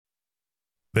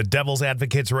The Devil's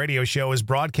Advocates radio show is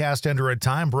broadcast under a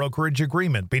time brokerage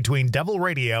agreement between Devil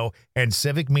Radio and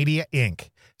Civic Media, Inc.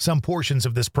 Some portions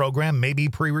of this program may be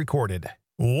pre-recorded.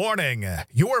 Warning,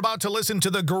 you are about to listen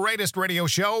to the greatest radio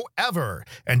show ever.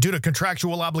 And due to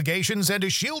contractual obligations and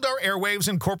to shield our airwaves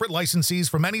and corporate licensees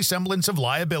from any semblance of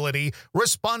liability,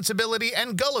 responsibility,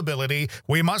 and gullibility,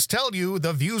 we must tell you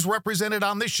the views represented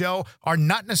on this show are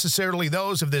not necessarily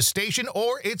those of this station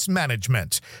or its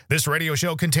management. This radio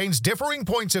show contains differing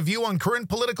points of view on current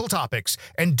political topics,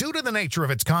 and due to the nature of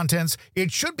its contents,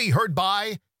 it should be heard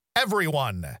by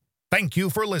everyone. Thank you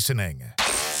for listening.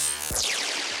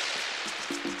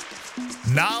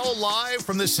 Now live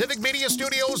from the Civic Media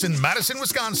Studios in Madison,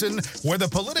 Wisconsin, where the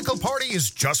political party is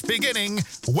just beginning,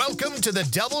 welcome to the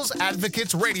Devil's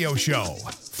Advocates radio show.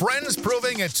 Friends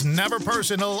proving it's never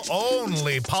personal,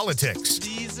 only politics.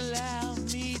 Please allow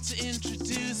me to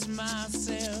introduce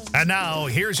myself. And now,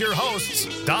 here's your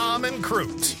hosts, Dom and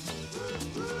Crute.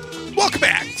 Welcome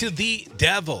back to the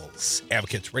Devil's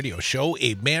Advocates radio show,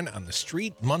 a Man on the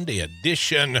Street Monday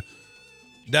edition.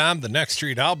 Dom, the next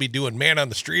street I'll be doing Man on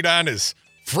the Street on is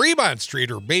Fremont Street,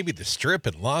 or maybe the Strip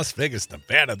in Las Vegas,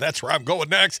 Nevada. That's where I'm going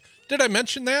next. Did I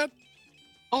mention that?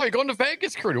 Oh, you're going to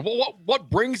Vegas, Crute? Well, what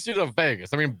brings you to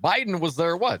Vegas? I mean, Biden was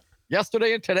there, what,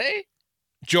 yesterday and today?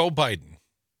 Joe Biden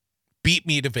beat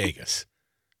me to Vegas.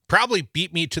 Probably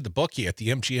beat me to the bookie at the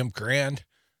MGM Grand.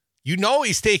 You know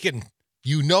he's taking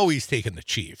the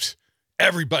Chiefs.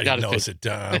 Everybody knows it,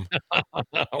 Dom.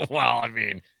 Well, I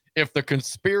mean, if the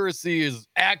conspiracy is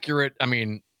accurate, I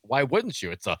mean, why wouldn't you?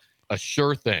 It's a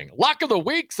sure thing. Lock of the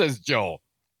week, says Joe.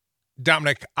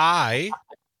 Dominic, I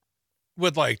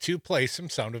would like to play some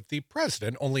sound of the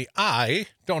president, only I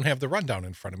don't have the rundown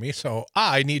in front of me, so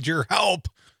I need your help.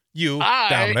 Dominic.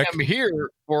 I am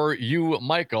here for you,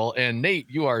 Michael, and Nate,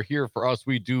 you are here for us.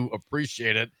 We do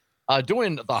appreciate it.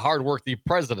 Doing the hard work, the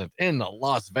president in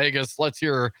Las Vegas. Let's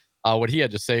hear what he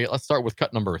had to say. Let's start with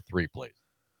cut number 3, please.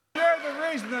 You're the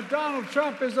reason that Donald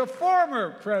Trump is a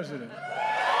former president.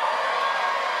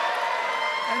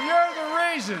 And you're the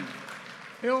reason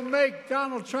he'll make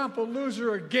Donald Trump a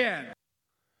loser again.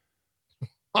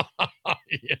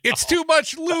 It's too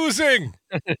much losing.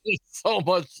 It's so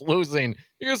much losing.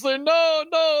 You're saying, no,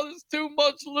 there's too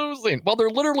much losing. Well, they're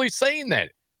literally saying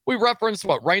that. We referenced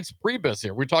Reince Priebus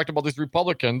here. We talked about these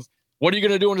Republicans. What are you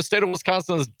going to do in the state of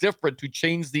Wisconsin that's different to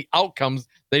change the outcomes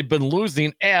they've been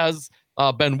losing, as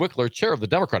Ben Wickler, chair of the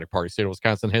Democratic Party, state of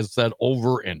Wisconsin, has said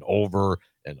over and over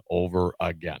and over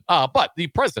again. But the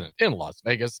president in Las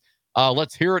Vegas,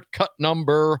 let's hear it. Cut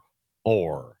number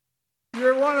 4.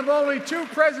 You're one of only 2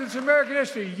 presidents in American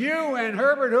history, you and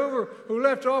Herbert Hoover, who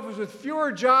left office with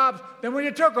fewer jobs than when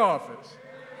you took office.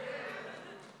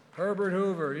 Herbert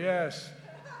Hoover, yes.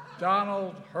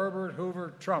 Donald Herbert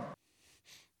Hoover Trump.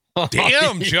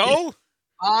 Damn, Joe.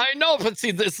 I know, but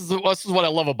see, this is what I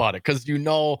love about it, because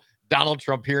Donald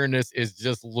Trump hearing this is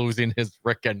just losing his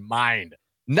frickin' mind.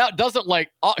 Now,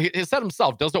 he said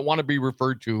himself, doesn't want to be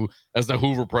referred to as the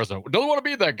Hoover president. Doesn't want to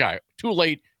be that guy. Too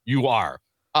late, you are.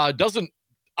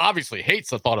 Obviously hates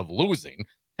the thought of losing.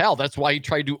 Hell, that's why he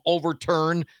tried to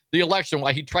overturn the election,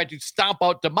 why he tried to stomp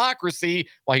out democracy,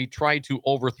 why he tried to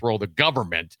overthrow the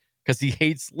government, because he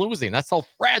hates losing. That's how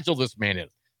fragile this man is.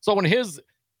 So when his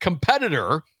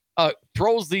competitor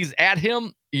throws these at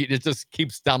him, it just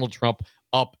keeps Donald Trump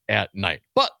up at night.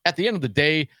 But at the end of the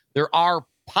day, there are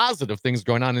positive things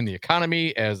going on in the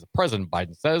economy. As President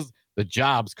Biden says, the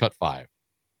jobs cut 5.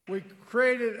 We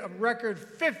created a record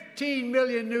 15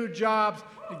 million new jobs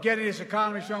to get in this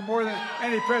economy strong, more than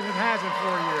any president has in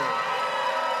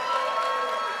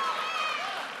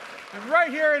 4 years. And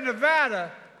right here in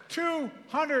Nevada,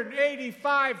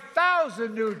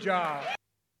 285,000 new jobs.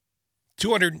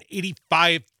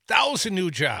 285,000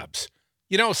 new jobs.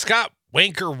 Scott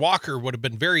Wanker Walker would have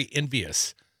been very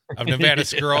envious of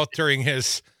Nevada's growth during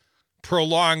his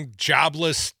prolonged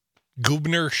jobless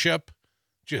governorship.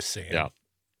 Just saying. Yeah.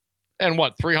 And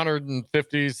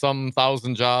 350-some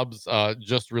thousand jobs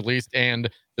just released, and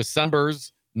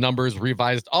December's numbers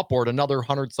revised upward, another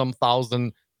 100-some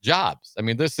thousand jobs. I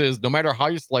mean, this is, no matter how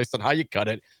you slice it, how you cut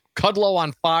it. Kudlow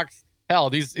on Fox, hell,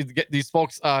 these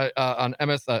folks on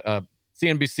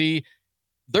CNBC,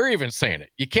 they're even saying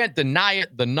it. You can't deny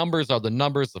it. The numbers are the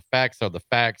numbers. The facts are the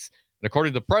facts. And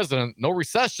according to the president, no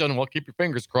recession. Well, keep your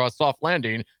fingers crossed. Soft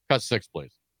landing. Cut 6,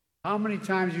 please. How many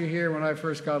times you hear when I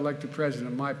first got elected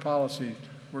president, my policy,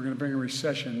 we're going to bring a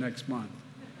recession next month?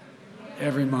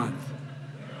 Every month.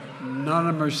 None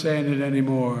of them are saying it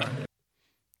anymore.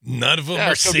 None of them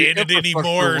are saying it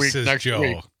anymore, says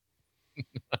Joe.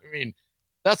 I mean,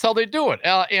 that's how they do it.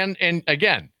 And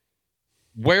again,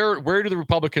 where do the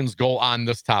Republicans go on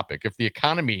this topic? If the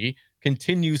economy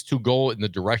continues to go in the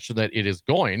direction that it is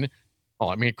going, well,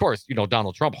 I mean, of course,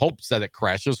 Donald Trump hopes that it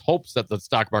crashes, hopes that the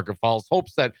stock market falls,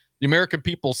 hopes that the American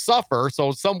people suffer.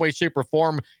 So some way, shape, or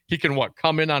form, he can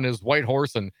come in on his white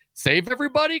horse and save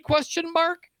everybody? Question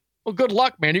mark. Well, good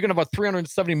luck, man. You're gonna have a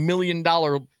 $370 million,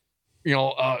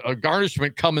 a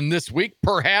garnishment coming this week,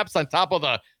 perhaps on top of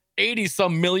the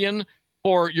 80-some million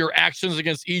for your actions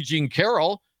against E. Jean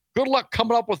Carroll. Good luck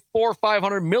coming up with $400 or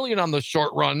 $500 million on the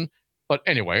short run. But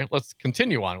anyway, let's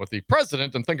continue on with the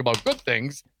president and think about good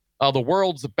things. The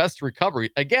world's best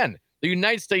recovery. Again, the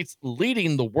United States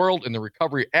leading the world in the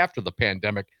recovery after the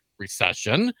pandemic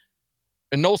recession,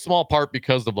 in no small part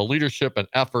because of the leadership and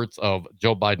efforts of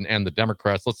Joe Biden and the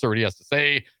Democrats. Let's see what he has to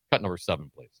say. Cut number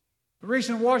 7, please. The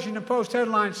recent Washington Post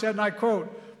headline said, and I quote,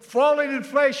 "Falling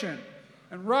inflation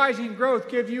and rising growth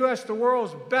give U.S. the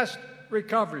world's best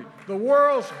recovery." The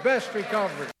world's best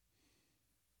recovery.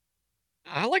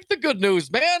 I like the good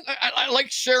news, man. I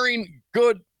like sharing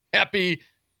good, happy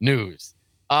news.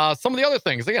 Some of the other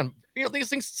things, again, these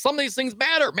things, some of these things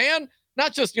matter, man.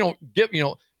 Not just,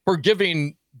 for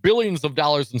giving billions of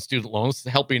dollars in student loans,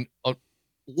 helping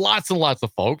lots and lots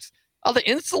of folks. The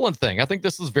insulin thing, I think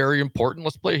this is very important.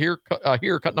 Let's play here.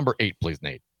 Cut number 8, please,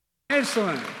 Nate.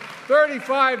 Insulin.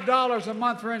 $35 a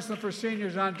month for insulin for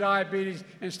seniors on diabetes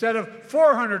instead of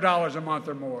 $400 a month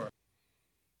or more.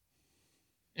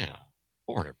 Yeah,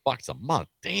 $400 a month.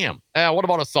 Damn. What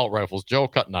about assault rifles, Joe?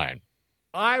 Cut 9.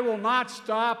 I will not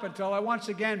stop until I once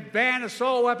again ban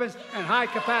assault weapons and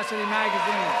high-capacity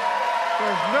magazines.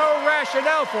 There's no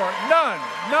rationale for it. None.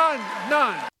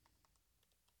 None.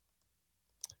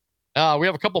 We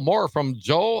have a couple more from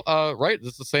Joe, right?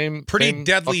 This is the same. Pretty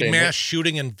deadly mass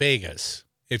shooting in Vegas,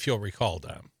 if you'll recall,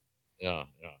 Dom. Yeah.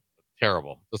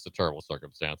 Terrible. Just a terrible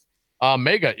circumstance.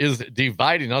 MAGA is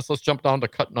dividing us. Let's jump down to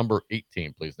cut number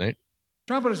 18, please, Nate.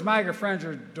 Trump and his MAGA friends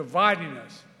are dividing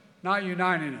us, not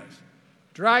uniting us.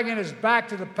 Dragging us back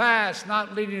to the past,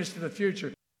 not leading us to the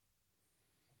future.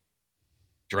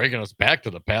 Dragging us back to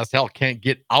the past? Hell, can't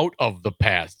get out of the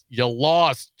past. You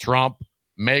lost, Trump.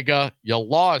 MAGA, you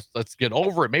lost. Let's get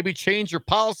over it. Maybe change your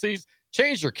policies,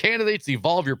 change your candidates,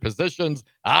 evolve your positions.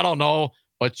 I don't know,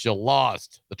 but you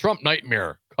lost. The Trump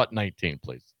nightmare. Cut 19,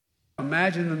 please.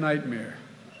 Imagine the nightmare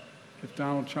if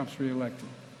Donald Trump's reelected.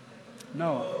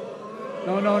 No.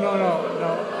 No.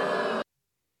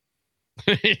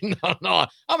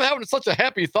 I'm having such a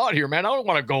happy thought here, man. I don't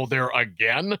want to go there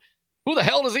again. Who the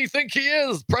hell does he think he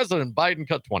is? President Biden,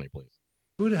 cut 20, please.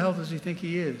 Who the hell does he think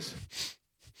he is?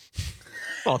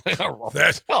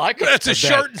 That's a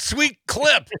short and sweet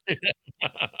clip.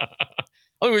 I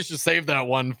think we should save that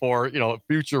one for,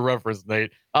 future reference,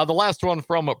 Nate. The last one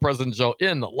from President Joe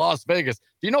in Las Vegas.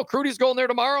 Do you know Crute's going there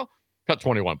tomorrow? Cut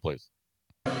 21, please.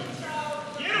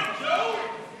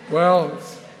 Well,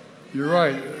 you're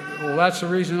right. Well, that's the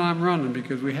reason I'm running,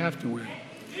 because we have to win.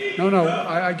 No,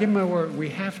 I give my word. We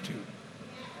have to.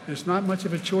 There's not much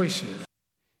of a choice here.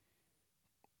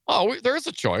 Oh, there is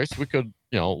a choice. We could,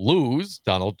 lose.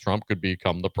 Donald Trump could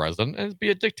become the president and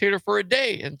be a dictator for a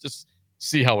day and just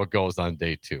see how it goes on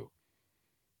day 2.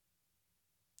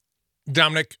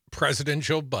 Dominic, President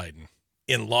Joe Biden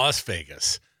in Las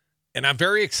Vegas. And I'm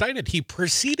very excited. He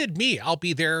preceded me. I'll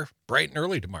be there bright and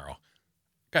early tomorrow.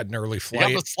 Got an early flight.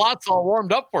 You got the slots all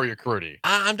warmed up for you, Crute.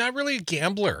 I'm not really a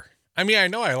gambler. I mean, I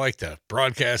know I like to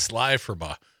broadcast live from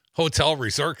a hotel,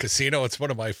 resort, casino. It's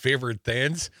one of my favorite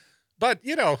things. But,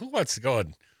 who wants to go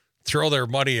and throw their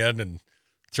money in and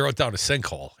throw it down a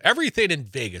sinkhole? Everything in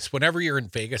Vegas, whenever you're in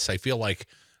Vegas, I feel like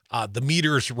the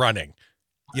meter's running.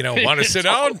 Want to sit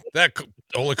down? That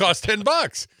only costs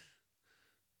 $10.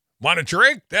 Want a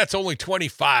drink? That's only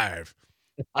 $25.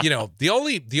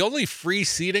 The only free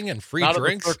seating and free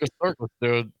drinks circus,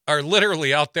 dude, are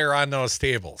literally out there on those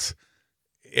tables.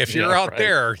 If you're out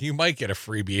there, you might get a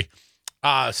freebie.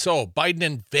 So Biden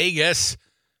in Vegas,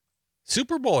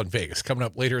 Super Bowl in Vegas coming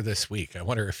up later this week. I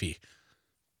wonder if he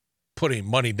putting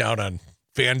money down on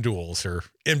FanDuels or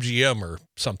MGM or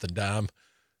something, Dom.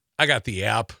 I got the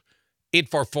app.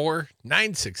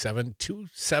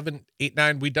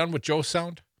 844-967-2789. We done with Joe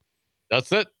Sound?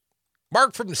 That's it.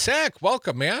 Mark from the Sac,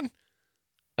 welcome, man.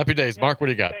 Happy days. Mark, what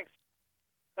do you got?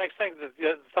 Thanks.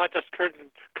 The thought just occurred in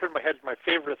my head. My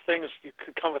favorite things, you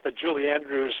could come with a Julie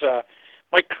Andrews,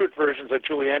 Mike Crute versions of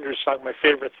Julie Andrews song, My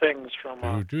Favorite Things from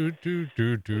Sound of Music.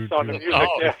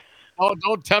 Yeah. Oh,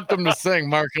 don't tempt him to sing,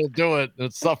 Mark. He'll do it.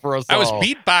 It'll suffer us all. I was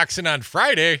beatboxing on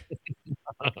Friday.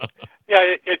 Yeah,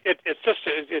 it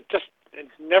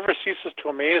never ceases to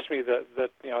amaze me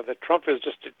that Trump is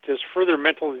just further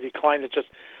mentally declined. It's just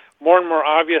more and more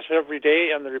obvious every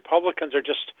day, and the Republicans are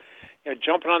just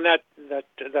jumping on that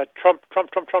Trump,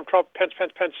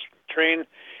 Pence train,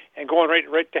 and going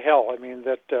right to hell. I mean,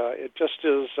 that it just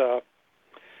is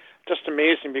just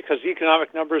amazing, because the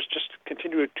economic numbers just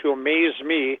continue to amaze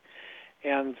me,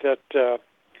 and that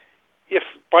if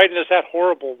Biden is that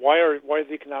horrible, why are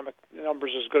the economic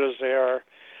numbers as good as they are?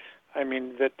 I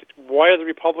mean, that why are the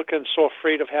Republicans so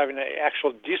afraid of having an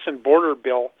actual decent border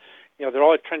bill? They're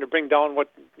always trying to bring down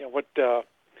what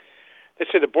they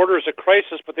say the border is a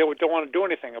crisis, but they don't want to do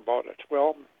anything about it.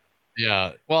 Well,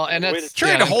 yeah, well, and that's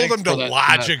trying to hold them to that,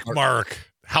 logic, Mark.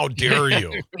 How dare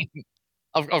you?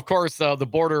 Of course, the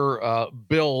border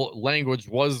bill language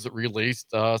was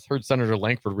released. Heard Senator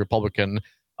Langford, Republican,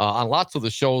 on lots of the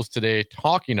shows today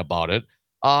talking about it.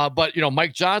 But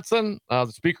Mike Johnson, the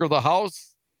Speaker of the House,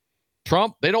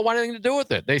 Trump, they don't want anything to do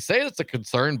with it. They say it's a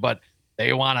concern, but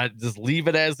they want to just leave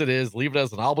it as it is, leave it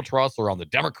as an albatross around the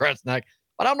Democrats' neck.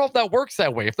 But I don't know if that works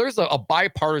that way. If there's a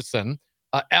bipartisan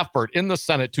effort in the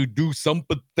Senate to do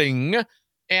something,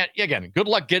 and again, good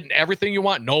luck getting everything you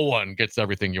want. No one gets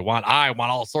everything you want. I want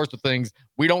all sorts of things.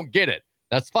 We don't get it.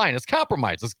 That's fine. It's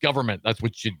compromise. It's government. That's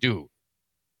what you do.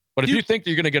 But if you think that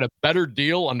you're going to get a better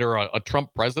deal under a Trump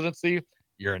presidency,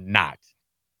 you're not.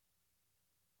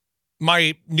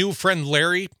 My new friend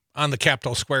Larry on the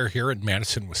Capitol Square here in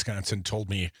Madison, Wisconsin,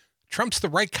 told me Trump's the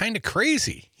right kind of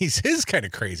crazy. He's his kind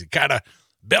of crazy. Gotta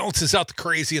balances out the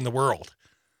crazy in the world.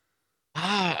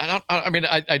 I'd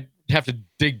have to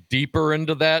dig deeper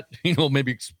into that,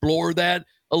 maybe explore that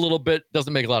a little bit.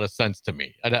 Doesn't make a lot of sense to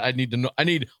me. I need to know. I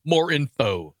need more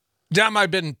info. Dom, I've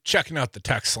been checking out the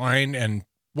text line, and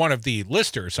one of the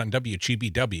listeners on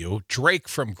WGBW, Drake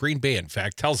from Green Bay, in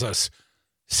fact, tells us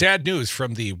sad news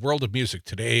from the world of music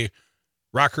today.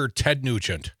 Rocker Ted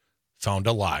Nugent found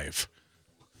alive.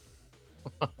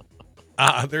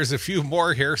 There's a few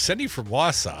more here. Cindy from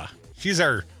Wausau. She's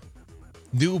our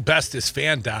new bestest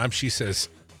fan, Dom. She says,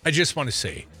 I just want to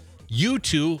say, you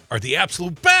two are the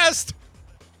absolute best.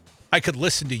 I could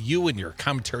listen to you and your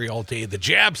commentary all day. The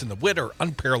jabs and the wit are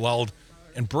unparalleled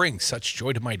and bring such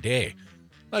joy to my day.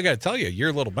 I got to tell you,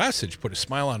 your little message put a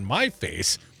smile on my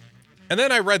face. And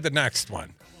then I read the next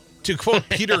one. To quote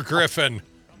Peter Griffin,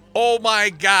 oh my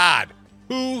God,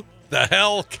 who the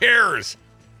hell cares?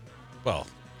 Well,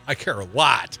 I care a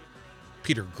lot.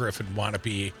 Peter Griffin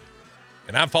wannabe.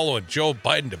 And I'm following Joe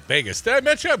Biden to Vegas. Did I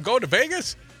mention I'm going to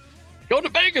Vegas? Go to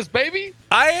Vegas, baby.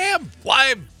 I am.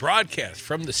 Live broadcast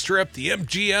from the Strip, the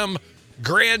MGM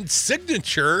Grand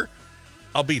Signature.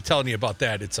 I'll be telling you about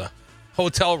that. It's a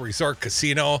hotel, resort,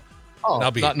 casino. Oh,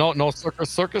 no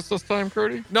circus this time,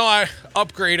 Crute? No, I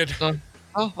upgraded.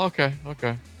 Okay.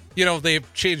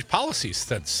 They've changed policies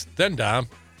since then, Dom.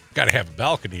 Got to have a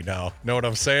balcony now. Know what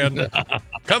I'm saying?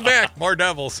 Come back. More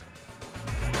Devils.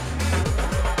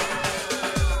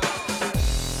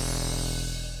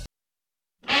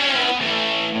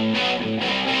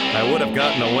 I would have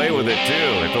gotten away with it,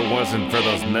 too, if it wasn't for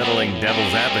those meddling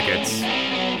devil's advocates.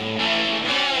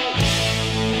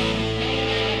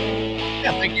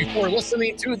 Yeah, thank you for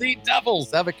listening to the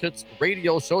Devil's Advocates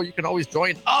radio show. You can always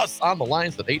join us on the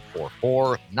lines at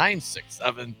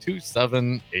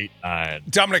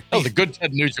 844-967-2789. Dominic, that was a good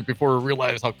Ted Nugent before we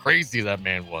realized how crazy that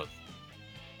man was.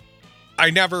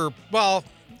 I've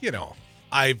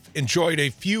enjoyed a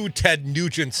few Ted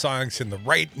Nugent songs in the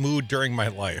right mood during my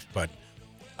life, but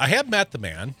I have met the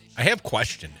man. I have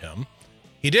questioned him.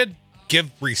 He did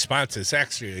give responses.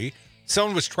 Actually,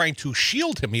 someone was trying to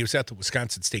shield him. He was at the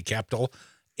Wisconsin State Capitol,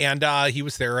 and he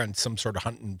was there on some sort of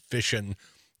hunting, fishing,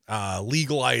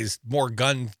 legalized, more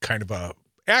gun kind of a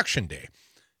action day.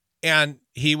 And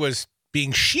he was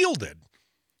being shielded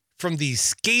from these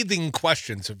scathing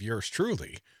questions of yours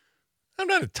truly. I'm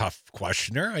not a tough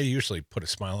questioner. I usually put a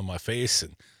smile on my face.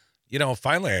 And,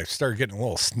 finally I started getting a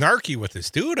little snarky with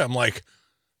this dude. I'm like,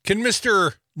 can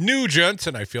Mr. Nugent,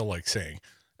 and I feel like saying,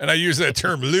 and I use that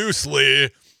term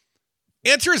loosely,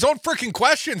 answer his own freaking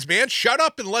questions, man. Shut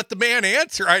up and let the man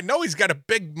answer. I know he's got a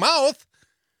big mouth.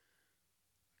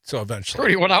 So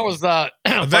eventually. When I was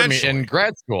in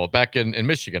grad school back in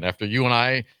Michigan, after you and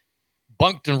I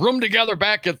bunked and roomed together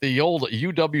back at the old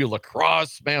UW La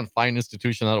Crosse, man, fine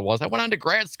institution that it was. I went on to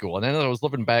grad school, and then I was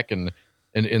living back in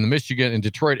the Michigan, in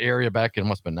Detroit area back in,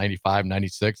 must have been 95,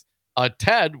 96.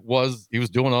 Ted was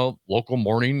doing a local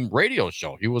morning radio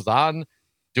show. He was on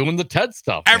doing the Ted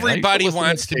stuff. Everybody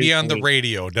wants to be on the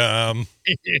radio, Dom.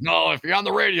 If you're on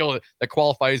the radio, that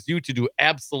qualifies you to do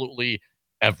absolutely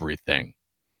everything.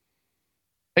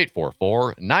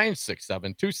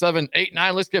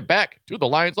 844-967-2789. Let's get back to the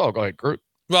lines. Oh, go ahead, Crute.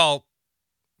 Well,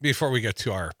 before we get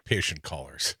to our patient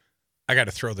callers, I got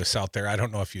to throw this out there. I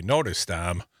don't know if you noticed,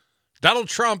 Donald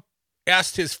Trump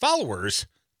asked his followers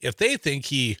if they think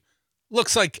he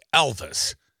looks like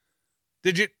Elvis.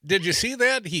 Did you see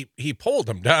that? He polled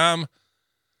them, Dom. A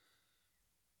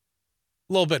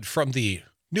little bit from the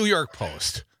New York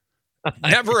Post.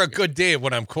 Never a good day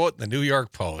when I'm quoting the New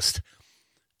York Post.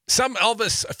 Some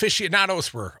Elvis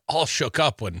aficionados were all shook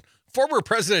up when former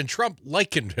President Trump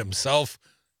likened himself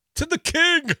to the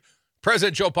king.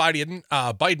 President Joe Biden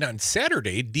on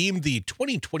Saturday deemed the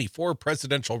 2024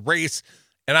 presidential race,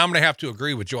 and I'm going to have to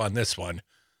agree with Joe on this one,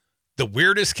 the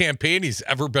weirdest campaign he's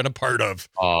ever been a part of.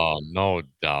 Oh, no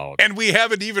doubt. And we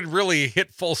haven't even really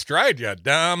hit full stride yet,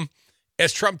 Dom,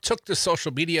 as Trump took to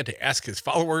social media to ask his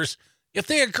followers if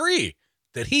they agree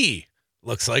that he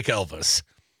looks like Elvis.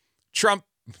 Trump,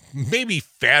 maybe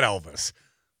fat Elvis.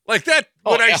 Like that,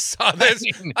 when I saw this,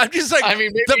 I'm just like,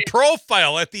 maybe, the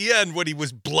profile at the end when he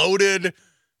was bloated.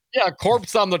 Yeah,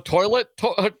 corpse on the toilet,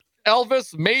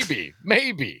 Elvis,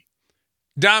 maybe.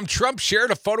 Dom, Trump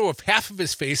shared a photo of half of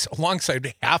his face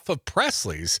alongside half of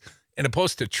Presley's in a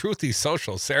post to Truthy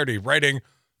Social Saturday, writing,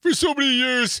 "For so many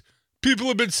years, people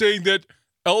have been saying that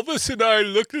Elvis and I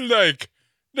look alike.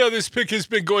 Now this pic has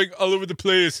been going all over the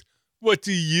place. What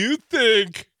do you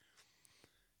think?"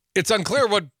 It's unclear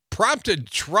what prompted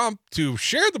Trump to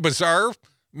share the bizarre,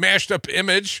 mashed-up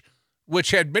image,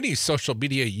 which had many social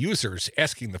media users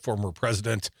asking the former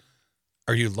president,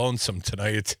 "Are you lonesome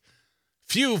tonight?"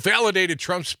 Few validated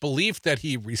Trump's belief that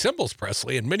he resembles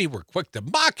Presley, and many were quick to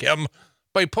mock him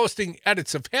by posting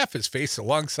edits of half his face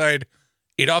alongside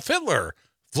Adolf Hitler,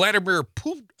 Vladimir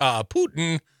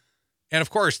Putin, and of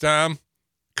course, Dom,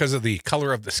 because of the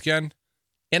color of the skin,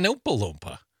 an Oompa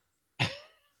Loompa.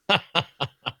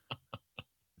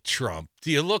 Trump,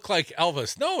 do you look like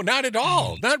Elvis? No, not at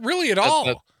all. Not really at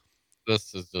all.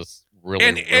 This is just really,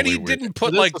 and he weird. Didn't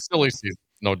put like a silly season,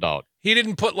 no doubt. He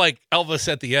didn't put like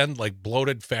Elvis at the end, like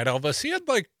bloated fat Elvis. He had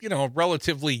like,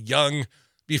 relatively young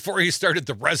before he started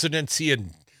the residency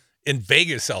in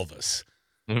Vegas Elvis.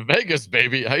 Vegas,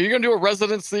 baby. Are you going to do a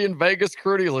residency in Vegas,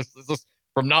 Crute? Is this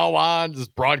from now on,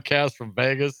 just broadcast from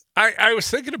Vegas? I was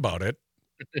thinking about it.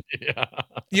 Yeah.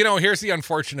 Here's the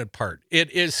unfortunate part. It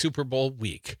is Super Bowl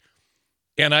week,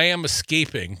 and I am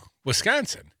escaping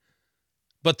Wisconsin.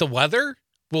 But the weather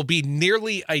will be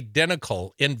nearly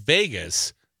identical in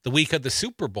Vegas the week of the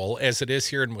Super Bowl as it is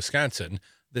here in Wisconsin,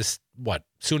 this,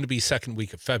 soon to be second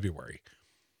week of February.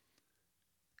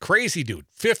 Crazy, dude.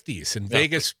 50s in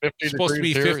Vegas. Supposed to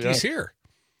be 50s here.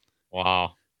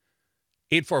 Wow.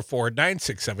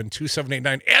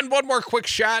 844-967-2789. And one more quick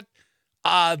shot.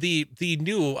 The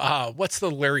new, what's the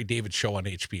Larry David show on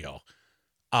HBO?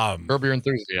 Curb Your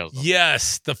Enthusiasm.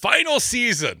 Yes, the final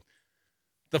season.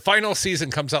 The final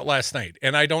season comes out last night,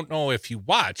 and I don't know if you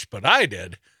watched, but I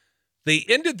did. They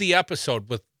ended the episode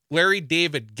with Larry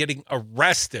David getting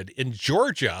arrested in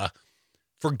Georgia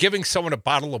for giving someone a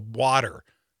bottle of water.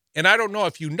 And I don't know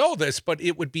if you know this, but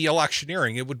it would be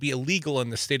electioneering. It would be illegal in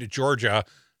the state of Georgia.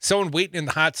 Someone waiting in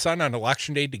the hot sun on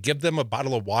election day to give them a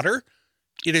bottle of water.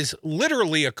 It is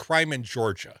literally a crime in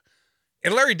Georgia.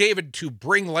 And Larry David, to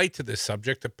bring light to this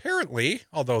subject, apparently,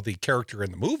 although the character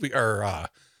in the movie or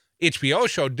HBO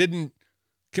show didn't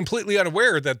completely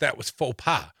unaware that was faux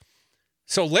pas.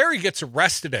 So Larry gets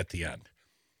arrested at the end,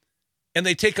 and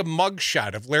they take a mug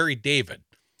shot of Larry David,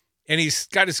 and he's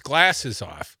got his glasses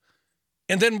off.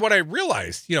 And then what I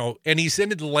realized, and he's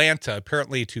in Atlanta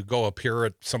apparently to go appear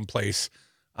at some place,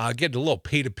 get a little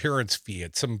paid appearance fee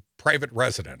at some private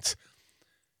residence.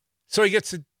 So he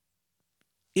gets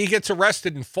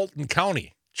arrested in Fulton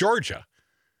County, Georgia.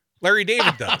 Larry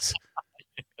David does.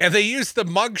 And they used the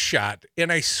mug shot,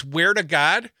 and I swear to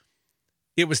God,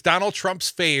 it was Donald Trump's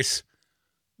face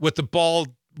with the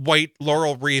bald, white,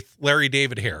 laurel wreath Larry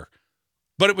David hair.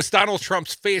 But it was Donald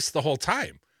Trump's face the whole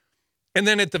time. And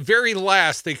then at the very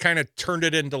last, they kind of turned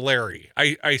it into Larry.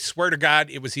 I swear to God,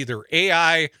 it was either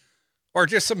AI or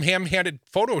just some ham-handed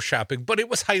photoshopping, but it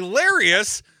was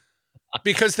hilarious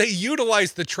because they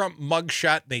utilized the Trump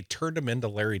mugshot and they turned him into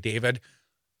Larry David.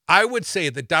 I would say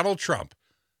that Donald Trump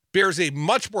bears a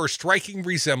much more striking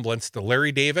resemblance to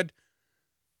Larry David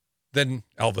than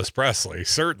Elvis Presley,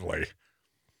 certainly.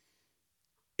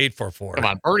 844. Come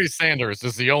on, Bernie Sanders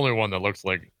is the only one that looks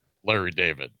like Larry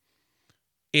David.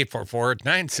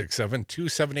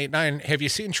 844-967-2789. Have you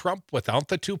seen Trump without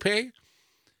the toupee?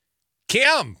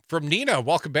 Cam from Nina.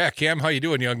 Welcome back, Cam. How you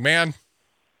doing, young man?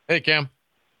 Hey, Cam.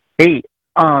 Hey,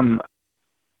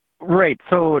 right.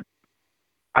 So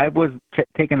I was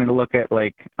taking a look at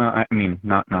not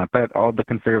that all the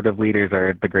conservative leaders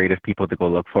are the greatest people to go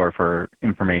look for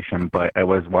information, but I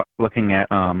was looking at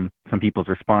some people's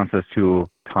responses to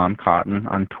Tom Cotton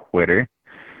on Twitter.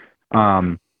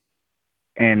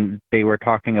 And they were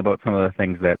talking about some of the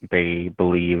things that they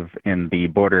believe in the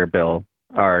border bill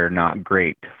are not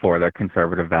great for their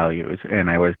conservative values. And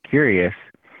I was curious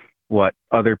what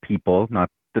other people, not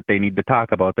that they need to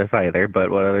talk about this either, but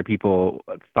what other people's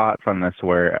thoughts on this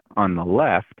were on the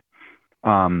left.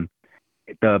 The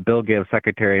bill gives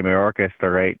Secretary Mayorkas the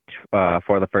right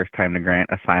for the first time to grant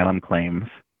asylum claims.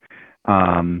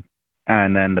 And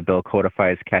then the bill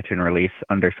codifies catch and release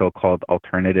under so-called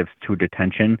alternatives to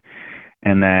detention.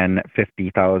 And then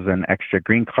 50,000 extra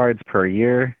green cards per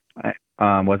year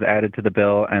was added to the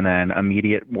bill, and then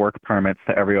immediate work permits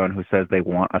to everyone who says they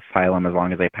want asylum as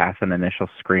long as they pass an initial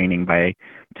screening by,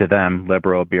 to them,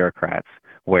 liberal bureaucrats,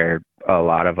 where a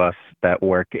lot of us that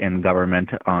work in government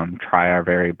try our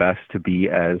very best to be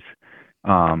as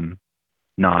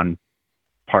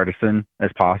non-partisan as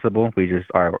possible.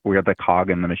 We're the cog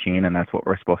in the machine, and that's what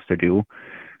we're supposed to do.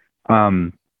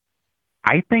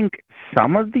 I think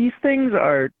some of these things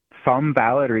are some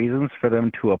valid reasons for them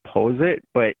to oppose it,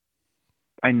 but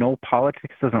I know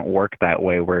politics doesn't work that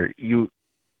way, where you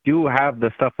do have the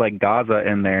stuff like Gaza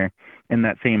in there in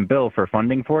that same bill for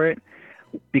funding for it,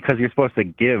 because you're supposed to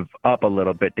give up a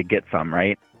little bit to get some,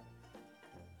 right?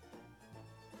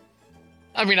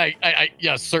 I mean,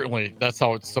 yeah, certainly that's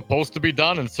how it's supposed to be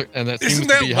done, and that seems Isn't to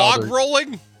that be how log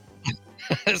rolling?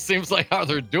 it seems like how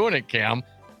they're doing it, Cam.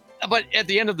 But at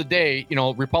the end of the day,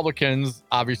 Republicans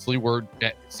obviously were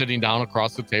sitting down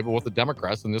across the table with the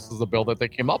Democrats, and this is the bill that they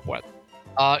came up with.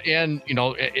 And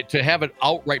to have it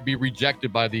outright be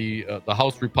rejected by the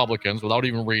House Republicans without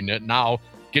even reading it, now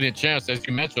getting a chance, as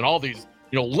you mentioned, all these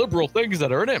liberal things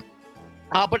that are in it.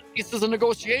 But this is a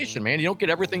negotiation, man. You don't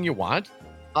get everything you want.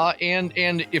 And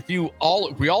if we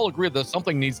all agree that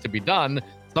something needs to be done,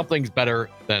 something's better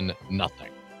than nothing.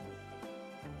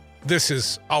 This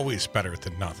is always better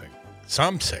than nothing.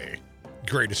 Some say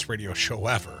greatest radio show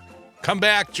ever. Come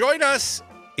back, join us,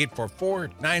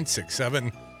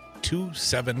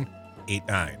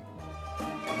 844-967-2789.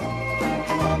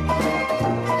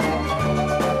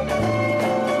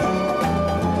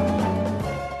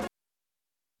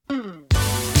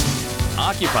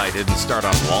 Occupy didn't start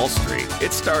on Wall Street.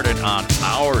 It started on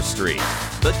our street,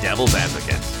 the Devil's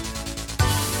Advocates.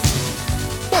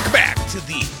 Welcome back to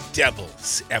the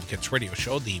Devil's Advocates Radio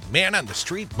Show, the Man on the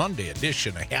Street Monday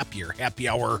edition, a happier happy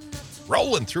hour,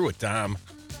 rolling through it, Tom.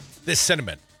 This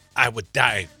sentiment, I would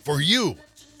die for you.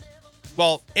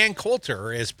 Well, Ann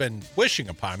Coulter has been wishing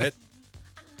upon it.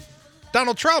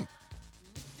 Donald Trump,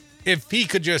 if he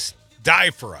could just die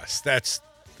for us, that's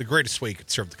the greatest way he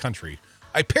could serve the country.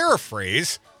 I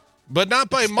paraphrase, but not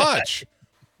by much.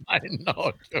 I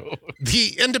know, dude.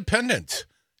 The Independent.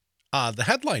 The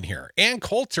headline here, Ann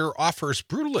Coulter offers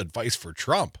brutal advice for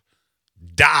Trump.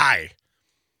 Die.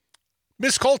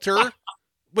 Miss Coulter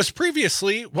was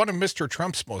previously one of Mr.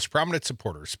 Trump's most prominent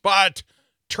supporters, but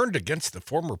turned against the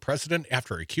former president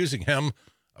after accusing him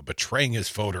of betraying his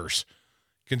voters.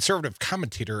 Conservative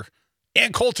commentator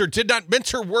Ann Coulter did not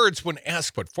mince her words when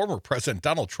asked what former President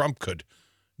Donald Trump could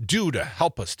do to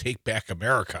help us take back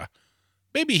America.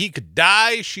 Maybe he could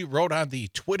die, she wrote on the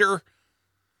Twitter.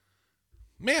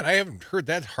 Man, I haven't heard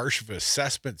that harsh of an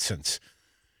assessment since,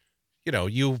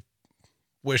 you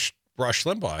wished Rush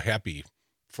Limbaugh happy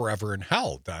forever in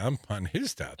hell, Dom, on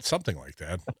his death, something like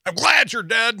that. I'm glad you're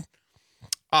dead.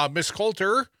 Miss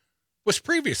Coulter was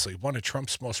previously one of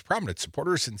Trump's most prominent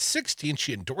supporters. In 2016,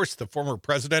 she endorsed the former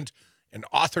president and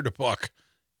authored a book,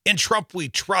 In Trump We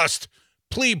Trust,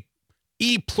 Plea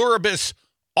E Pluribus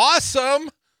Awesome.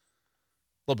 A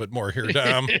little bit more here,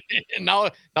 Dom.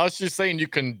 now she's saying you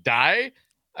can die?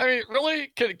 I mean,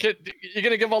 really? You're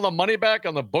going to give all the money back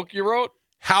on the book you wrote?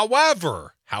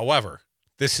 However,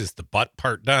 this is the but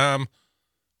part, Dom.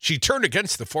 She turned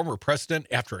against the former president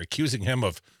after accusing him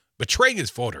of betraying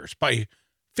his voters by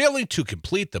failing to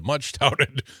complete the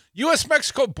much-touted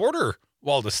U.S.-Mexico border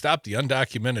wall to stop the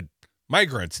undocumented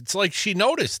migrants. It's like she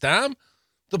noticed, Dom.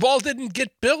 The wall didn't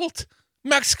get built.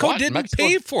 Mexico didn't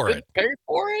pay for it.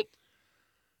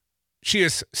 She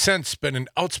has since been an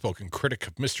outspoken critic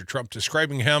of Mr. Trump,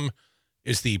 describing him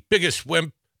as the biggest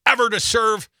wimp ever to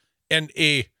serve and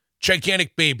a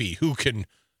gigantic baby who can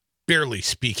barely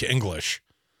speak English.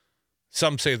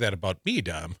 Some say that about me,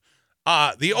 Dom.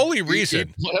 The only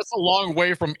reason... That's a long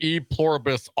way from E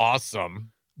Pluribus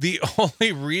Awesome. The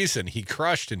only reason he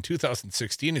crushed in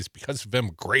 2016 is because of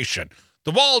immigration.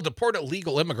 The wall deported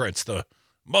illegal immigrants, the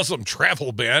Muslim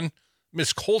travel ban,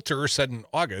 Miss Coulter said in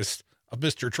August of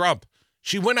Mr. Trump.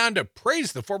 She went on to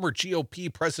praise the former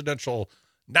GOP presidential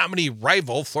nominee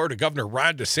rival, Florida Governor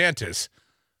Ron DeSantis.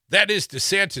 That is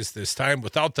DeSantis this time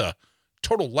without the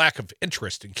total lack of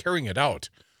interest in carrying it out.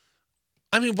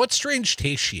 I mean, what strange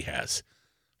taste she has.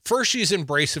 First, she's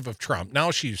embracive of Trump.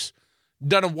 Now she's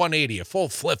done a 180, a full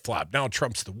flip-flop. Now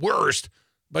Trump's the worst,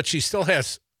 but she still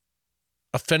has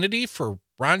affinity for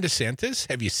Ron DeSantis.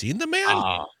 Have you seen the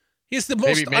man? He's the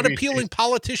most unappealing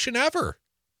politician ever.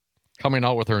 Coming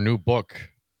out with her new book,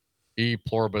 E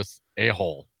Pluribus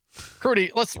A-Hole.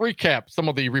 Crute, let's recap some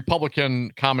of the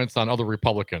Republican comments on other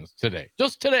Republicans today.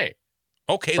 Just today.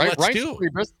 Okay, right? let's Ryan do.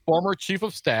 Priebus, former chief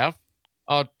of staff,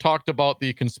 talked about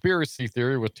the conspiracy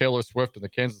theory with Taylor Swift and the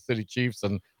Kansas City Chiefs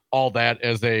and all that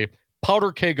as a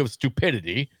powder keg of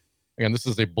stupidity. Again, this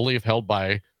is a belief held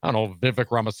by, I don't know,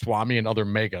 Vivek Ramaswamy and other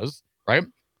megas, right?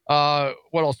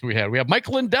 What else do we have? We have Mike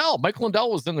Lindell. Mike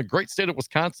Lindell was in the great state of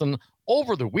Wisconsin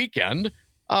over the weekend,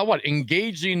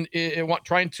 engaging in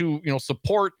trying to,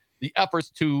 support the efforts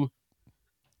to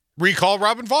recall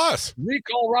Robin Voss.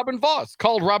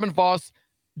 Called Robin Voss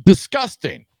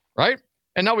disgusting, right?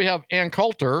 And now we have Ann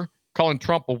Coulter calling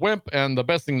Trump a wimp, and the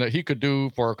best thing that he could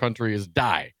do for our country is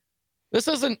die. This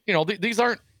isn't, these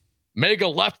aren't mega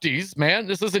lefties, man.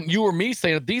 This isn't you or me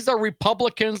saying it. These are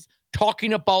Republicans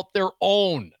talking about their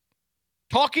own.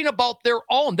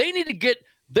 They need to get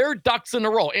their ducks in a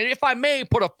row. And if I may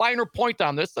put a finer point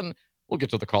on this, and we'll get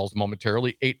to the calls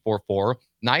momentarily,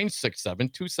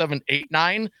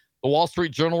 844-967-2789. The Wall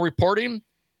Street Journal reporting,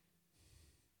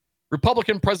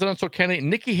 Republican presidential candidate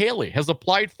Nikki Haley has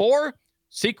applied for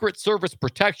Secret Service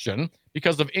protection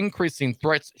because of increasing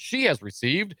threats she has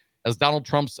received as Donald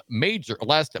Trump's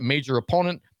last major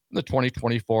opponent in the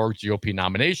 2024 GOP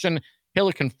nomination.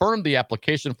 Haley confirmed the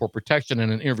application for protection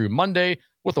in an interview Monday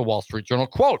with the Wall Street Journal.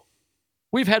 Quote,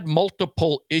 "We've had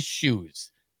multiple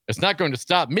issues. It's not going to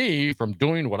stop me from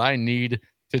doing what I need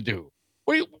to do."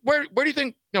 Where do you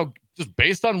think, just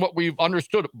based on what we've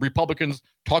understood, Republicans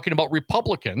talking about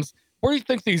Republicans, where do you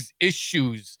think these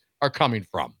issues are coming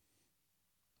from?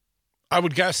 I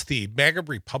would guess the MAGA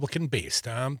Republican base,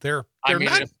 Tom. They're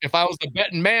not. If I was a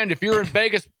betting man, if you're in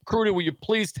Vegas, Crute, will you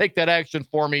please take that action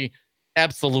for me?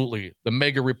 Absolutely. The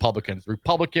MAGA Republicans,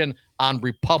 Republican on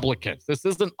Republicans. This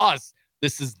isn't us.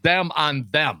 This is them on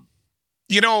them.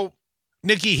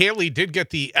 Nikki Haley did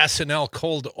get the SNL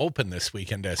cold open this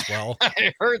weekend as well.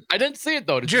 I heard. I didn't see it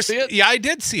though. Did you see it? Yeah, I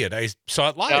did see it. I saw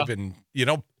it live, and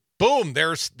boom,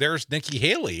 there's Nikki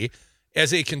Haley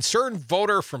as a concerned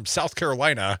voter from South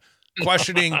Carolina,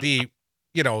 questioning the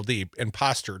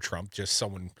imposter Trump, just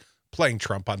someone playing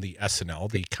Trump on the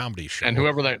SNL, the comedy show. And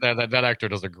whoever that actor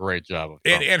does a great job of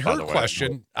Trump, and her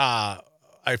question, I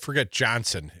forget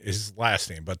Johnson is his last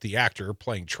name, but the actor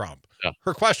playing Trump. Yeah.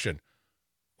 Her question,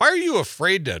 why are you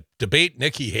afraid to debate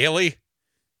Nikki Haley?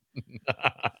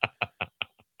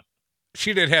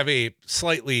 She did have a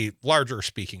slightly larger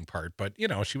speaking part, but,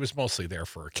 she was mostly there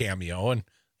for a cameo, and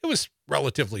it was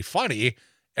relatively funny.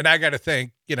 And I got to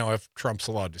think, if Trump's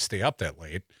allowed to stay up that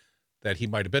late, that he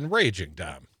might have been raging,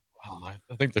 Dom. I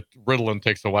think the Ritalin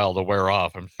takes a while to wear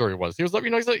off. I'm sure he was. He was,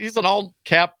 he's an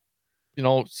all-cap,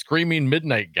 screaming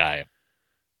midnight guy.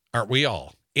 Aren't we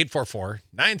all?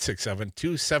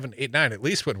 844-967-2789, at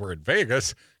least when we're in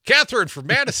Vegas. Catherine from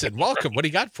Madison, welcome. What do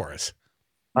you got for us?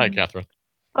 Hi, Catherine.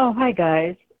 Oh, hi,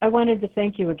 guys. I wanted to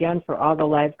thank you again for all the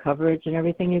live coverage and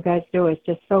everything you guys do. It's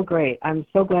just so great. I'm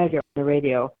so glad you're on the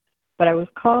radio. But I was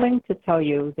calling to tell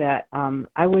you that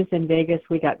I was in Vegas.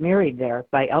 We got married there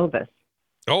by Elvis.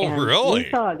 Oh, and really? We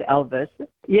saw Elvis.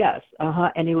 Yes.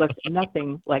 And he looked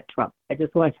nothing like Trump. I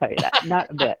just want to tell you that. Not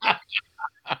a bit.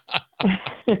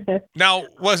 Now,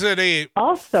 was it a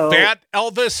fat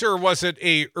Elvis, or was it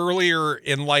a earlier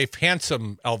in life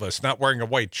handsome Elvis, not wearing a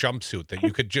white jumpsuit that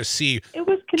you could just see it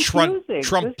was confusing.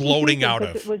 Trump bloating out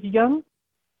of? It was young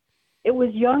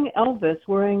Elvis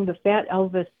wearing the fat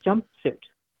Elvis jumpsuit.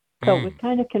 So it was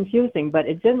kind of confusing, but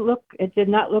it did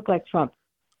not look like Trump.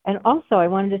 And also, I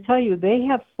wanted to tell you, they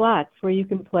have slots where you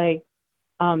can play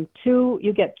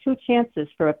you get two chances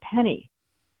for a penny.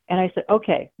 And I said,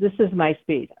 okay, this is my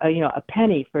speed. A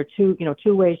penny for two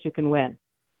ways you can win.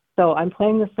 So I'm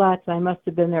playing the slots. I must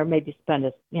have been there, maybe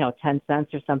spend 10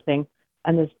 cents or something.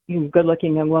 And this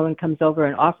good-looking young woman comes over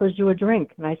and offers you a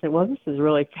drink. And I said, well, this is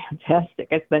really fantastic.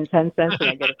 I spend 10 cents and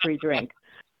I get a free drink.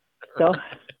 So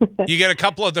you get a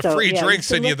couple of the free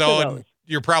drinks in you, though, and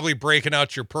you're probably breaking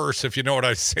out your purse, if you know what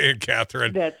I'm saying,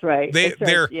 Catherine. That's right. They're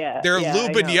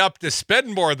lubing you up to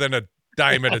spend more than a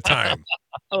dime at a time.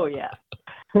 Oh, yeah.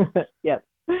 Yep.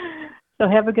 So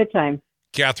have a good time.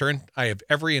 Catherine, I have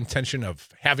every intention of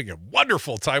having a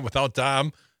wonderful time without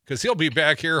Dom, because he'll be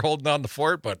back here holding on the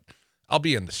fort, but I'll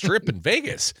be in the Strip in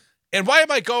Vegas. And why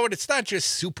am I going? It's not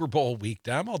just Super Bowl week,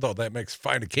 Dom, although that makes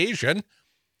fine occasion.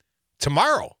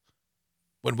 Tomorrow,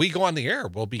 when we go on the air,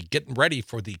 we'll be getting ready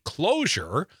for the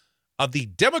closure of the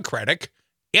Democratic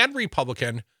and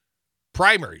Republican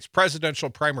primaries, presidential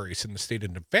primaries in the state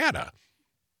of Nevada.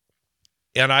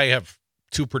 And I have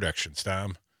two predictions,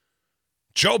 Tom.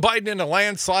 Joe Biden in a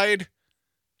landslide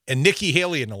and Nikki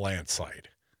Haley in a landslide.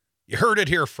 You heard it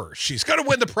here first. She's going to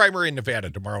win the primary in Nevada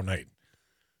tomorrow night.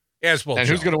 As well. And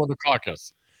Joe. who's going to win the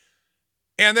caucus?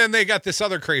 And then they got this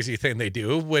other crazy thing they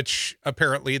do, which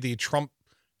apparently the Trump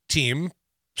team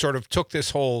sort of took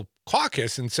this whole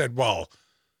caucus and said, well,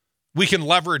 we can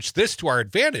leverage this to our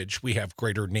advantage. We have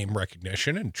greater name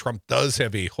recognition, and Trump does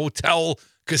have a hotel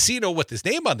casino with his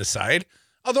name on the side.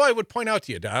 Although I would point out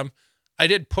to you, Dom, I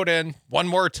did put in one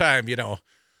more time,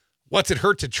 what's it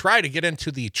hurt to try to get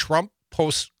into the Trump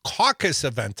post-caucus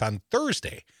event on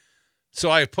Thursday?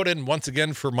 So I put in once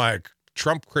again for my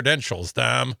Trump credentials,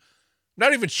 Dom.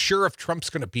 Not even sure if Trump's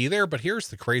going to be there, but here's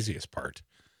the craziest part.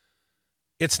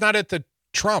 It's not at the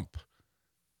Trump.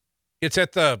 It's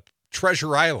at the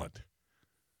Treasure Island.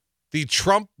 The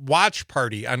Trump watch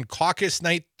party on caucus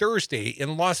night Thursday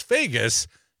in Las Vegas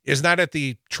is not at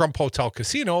the Trump Hotel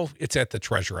Casino. It's at the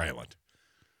Treasure Island.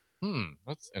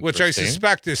 That's interesting. Which I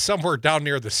suspect is somewhere down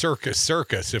near the Circus,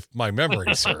 if my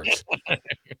memory serves.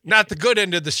 Not the good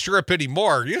end of the strip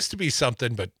anymore. It used to be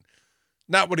something, but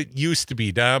not what it used to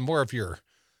be, Dom. More of your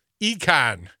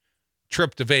econ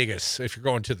trip to Vegas if you're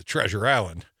going to the Treasure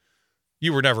Island.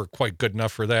 You were never quite good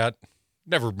enough for that.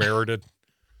 Never merited.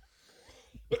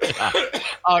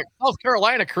 South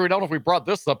Carolina crew, I don't know if we brought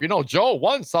this up. Joe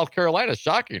won South Carolina.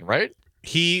 Shocking, right?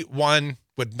 He won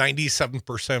with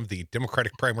 97% of the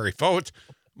Democratic primary vote.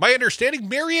 My understanding,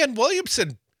 Marianne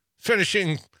Williamson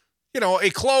finishing, a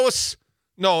distant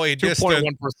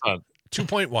 2.1%.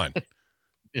 2.1.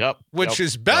 Yep. Which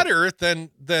is better than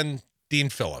Dean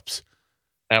Phillips.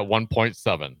 At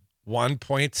 1.7.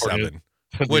 1.7.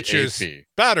 Which is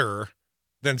better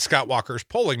than Scott Walker's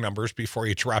polling numbers before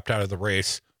he dropped out of the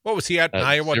race. What was he at in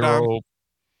Iowa, Dom?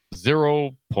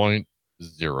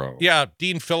 0.0. Yeah,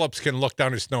 Dean Phillips can look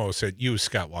down his nose at you,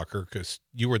 Scott Walker, because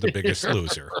you were the biggest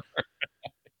loser.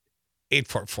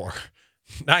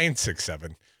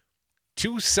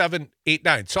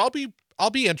 844-967-2789. So I'll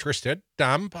be interested,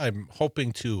 Dom. I'm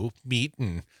hoping to meet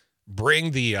and bring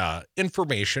the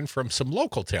information from some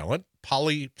local talent,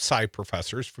 poli-sci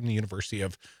professors from the University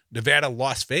of Nevada,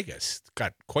 Las Vegas.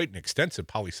 Got quite an extensive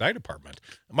poli-sci department.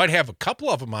 I might have a couple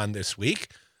of them on this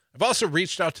week. I've also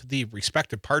reached out to the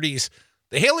respective parties.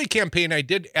 The Haley campaign, I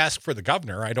did ask for the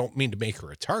governor. I don't mean to make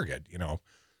her a target,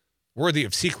 worthy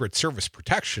of Secret Service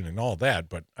protection and all that,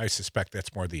 but I suspect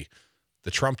that's more the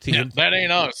Trump team. Yeah, that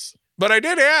ain't us. But I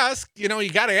did ask. You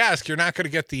got to ask. You're not going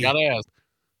to get the... You got to ask.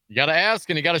 You got to ask,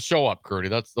 and you got to show up, Crute.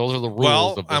 Those are the rules. Well,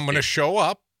 of this I'm going to show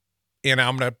up, and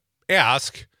I'm going to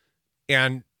ask,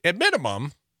 and at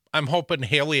minimum, I'm hoping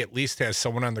Haley at least has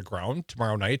someone on the ground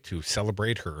tomorrow night to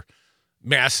celebrate her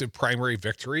massive primary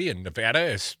victory in Nevada,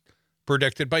 as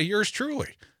predicted by yours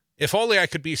truly. If only I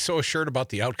could be so assured about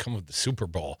the outcome of the Super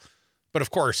Bowl. But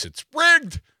of course, it's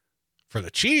rigged for the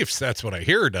Chiefs. That's what I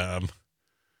hear, Dom.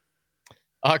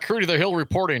 Crute the Hill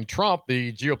reporting Trump,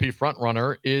 the GOP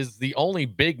frontrunner, is the only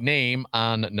big name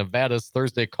on Nevada's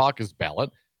Thursday caucus ballot,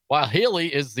 while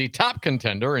Haley is the top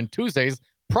contender in Tuesday's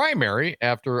primary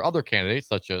after other candidates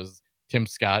such as Tim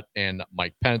Scott and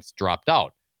Mike Pence dropped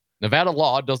out. Nevada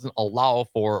law doesn't allow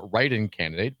for write-in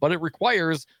candidate, but it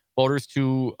requires voters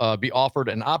to be offered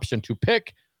an option to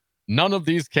pick none of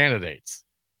these candidates.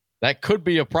 That could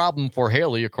be a problem for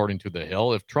Haley, according to the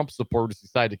Hill, if Trump supporters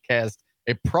decide to cast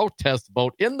a protest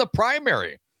vote in the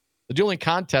primary. The dueling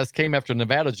contest came after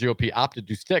Nevada GOP opted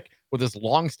to stick with this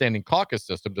long-standing caucus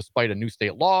system despite a new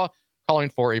state law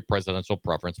calling for a presidential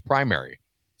preference primary.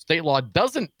 State law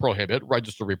doesn't prohibit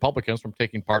registered Republicans from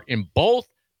taking part in both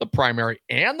the primary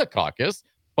and the caucus,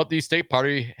 but the state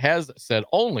party has said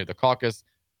only the caucus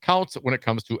counts when it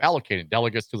comes to allocating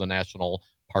delegates to the national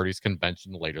party's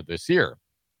convention later this year.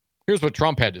 Here's what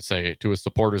Trump had to say to his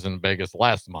supporters in Vegas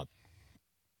last month.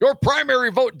 Your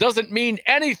primary vote doesn't mean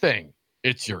anything.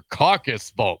 It's your caucus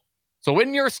vote. So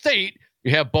in your state, you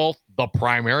have both the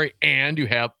primary and you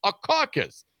have a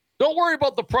caucus. Don't worry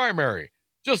about the primary.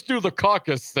 Just do the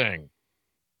caucus thing.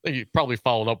 I think he probably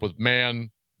followed up with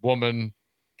man, woman,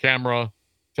 camera,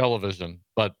 television.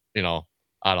 But,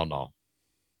 I don't know.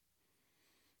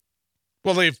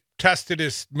 Well, they've tested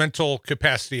his mental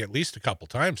capacity at least a couple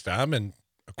times, Tom. And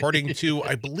according to,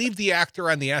 I believe, the actor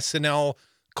on the SNL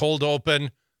Cold Open,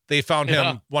 they found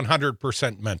him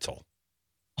 100% mental.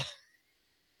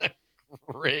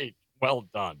 Great. Well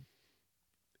done.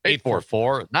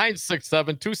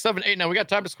 844-967-2789. We got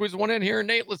time to squeeze one in here.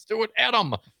 Nate, let's do it.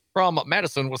 Adam from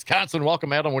Madison, Wisconsin.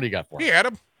 Welcome, Adam. What do you got for us? Hey,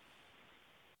 Adam.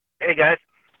 Hey, guys.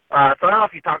 So I don't know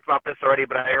if you talked about this already,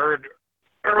 but I heard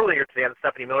earlier today on the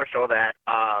Stephanie Miller show that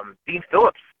Dean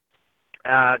Phillips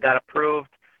got approved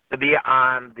to be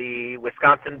on the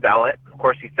Wisconsin ballot. Of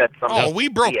course, he said something. Oh, we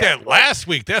broke that last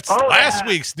week. That's last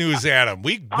week's news, Adam.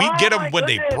 We get them when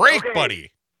they break,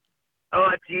 buddy.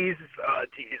 Oh, jeez.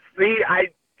 See, I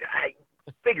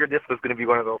figured this was going to be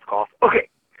one of those calls. Okay.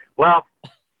 Well,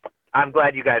 I'm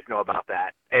glad you guys know about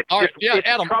that. It's it's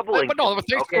Adam. troubling. But no,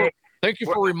 thank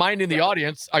you for reminding the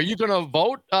audience. Are you going to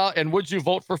vote, and would you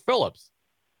vote for Phillips?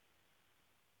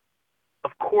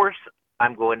 Of course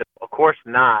I'm going to. Of course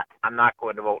not. I'm not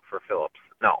going to vote for Phillips.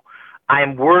 No, I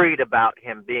am worried about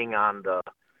him being on the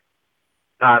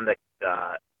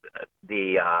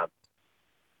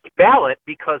ballot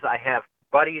because I have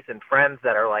buddies and friends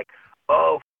that are like,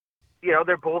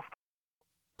 they're both.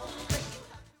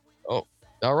 Oh,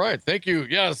 all right. Thank you.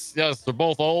 Yes, they're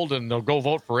both old, and they'll go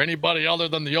vote for anybody other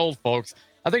than the old folks.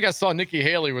 I think I saw Nikki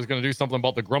Haley was going to do something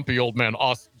about the grumpy old man.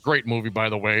 Awesome, great movie, by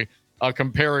the way.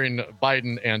 Comparing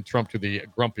Biden and Trump to the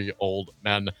grumpy old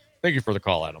men. Thank you for the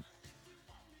call, Adam.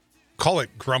 Call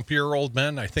it grumpier old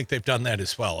men. I think they've done that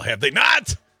as well. Have they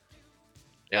not?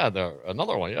 Yeah,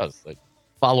 another one. Yes, a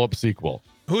follow-up sequel.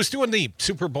 Who's doing the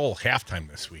Super Bowl halftime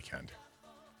this weekend?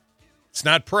 It's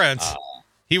not Prince.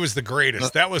 He was the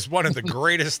greatest. That was one of the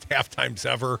greatest halftimes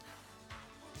ever.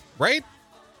 Right?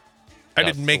 I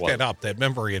didn't make that up. That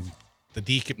memory and the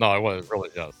deacon. No, it was really,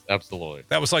 yes, absolutely.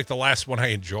 That was like the last one I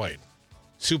enjoyed.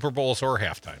 Super Bowls or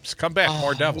halftimes. Come back,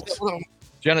 more Devils.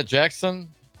 Janet Jackson.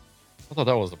 I thought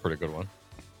that was a pretty good one.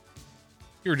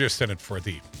 You were just in it for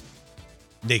the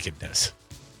nakedness.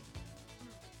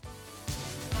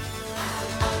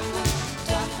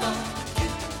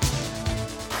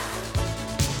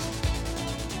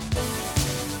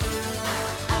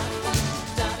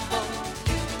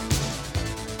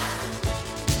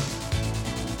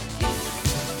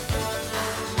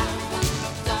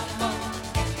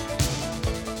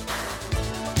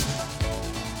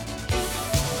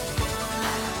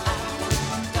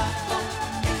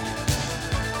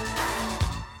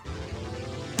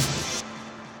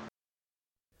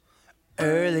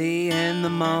 Early in the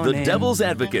morning, The Devil's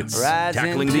Advocates,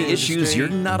 tackling the issues you're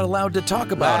not allowed to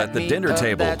talk about at the dinner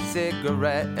table. That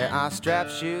cigarette, and I strap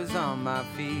shoes on my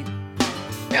feet.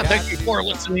 Yeah, thank you for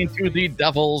listening to the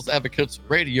Devil's Advocates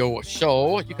radio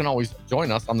show. You can always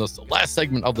join us on this last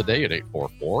segment of the day at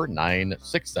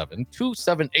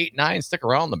 844-967-2789. Stick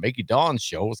around. The Makey Dawn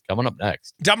show is coming up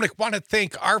next. Dominic, want to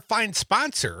thank our fine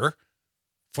sponsor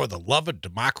for the Love of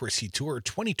Democracy Tour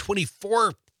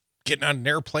 2024. Getting on an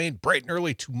airplane bright and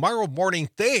early tomorrow morning.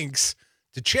 Thanks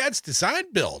to Chad's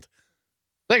Design Build.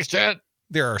 Thanks, Chad.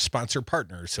 They're our sponsor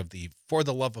partners of the For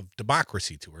the Love of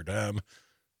Democracy Tour.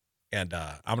 And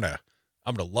I'm gonna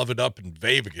love it up in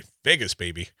Vegas,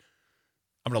 baby.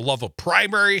 I'm gonna love a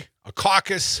primary, a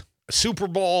caucus, a Super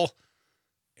Bowl,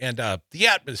 and the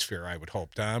atmosphere. I would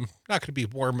hope, Dom. Not gonna be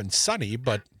warm and sunny,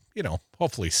 but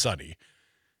hopefully sunny.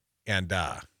 And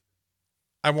I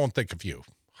won't think of you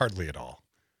hardly at all.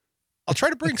 I'll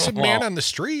try to bring some man on the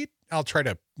street. I'll try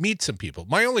to meet some people.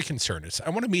 My only concern is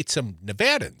I want to meet some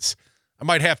Nevadans. I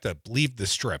might have to leave the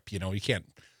strip. You can't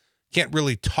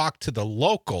really talk to the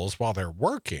locals while they're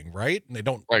working, right? And they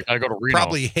don't I go to Reno.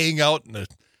 Probably hang out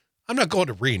I'm not going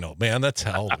to Reno, man. That's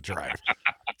a hell of a drive.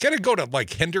 Can I go to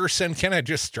like Henderson? Can I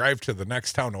just drive to the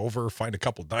next town over, find a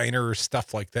couple diners,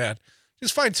 stuff like that?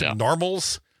 Just find some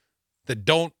normals that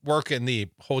don't work in the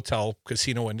hotel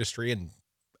casino industry and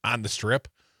on the strip.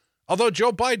 Although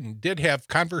Joe Biden did have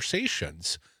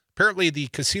conversations, apparently the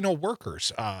casino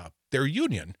workers, their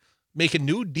union, making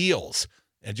new deals.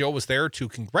 And Joe was there to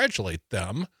congratulate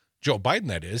them. Joe Biden,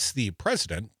 that is, the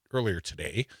president, earlier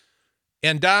today.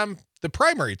 And the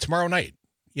primary tomorrow night,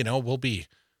 we'll be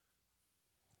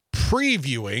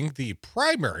previewing the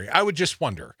primary. I would just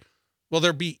wonder, will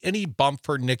there be any bump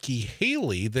for Nikki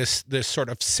Haley, this sort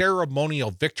of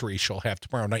ceremonial victory she'll have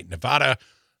tomorrow night in Nevada?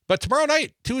 But tomorrow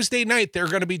night, Tuesday night, they're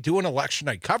going to be doing election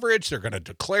night coverage. They're going to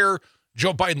declare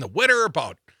Joe Biden the winner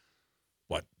about,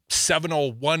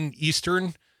 7:01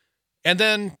 Eastern. And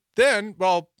then,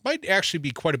 might actually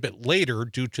be quite a bit later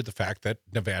due to the fact that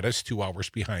Nevada's 2 hours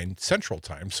behind Central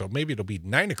Time. So maybe it'll be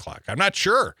 9 o'clock. I'm not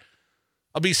sure.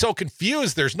 I'll be so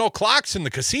confused. There's no clocks in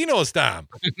the casinos, Dom.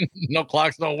 No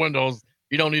clocks, no windows.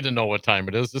 You don't need to know what time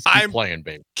it is. Just keep playing,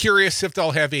 baby. Curious if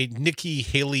they'll have a Nikki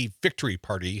Haley victory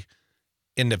party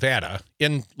in Nevada,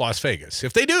 in Las Vegas.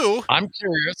 If they do, I'm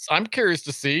curious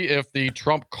to see if the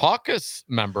Trump caucus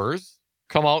members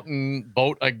come out and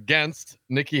vote against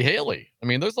Nikki Haley. I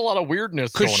mean, there's a lot of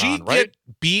weirdness going on, right? Could she get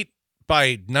beat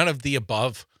by none of the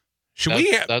above?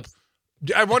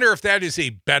 I wonder if that is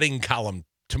a betting column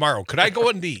tomorrow. Could I go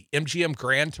in the MGM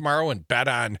Grand tomorrow and bet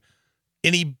on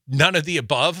none of the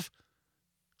above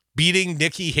beating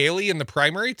Nikki Haley in the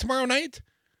primary tomorrow night?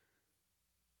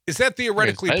 Is that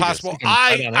theoretically possible?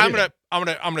 I'm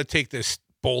gonna take this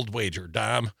bold wager,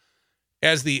 Dom,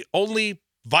 as the only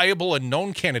viable and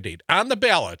known candidate on the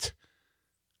ballot.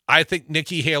 I think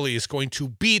Nikki Haley is going to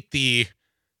beat the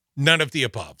none of the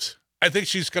aboves. I think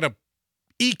she's going to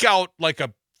eke out like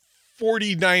a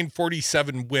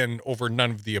 49-47 win over none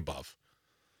of the above.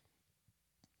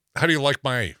 How do you like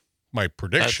my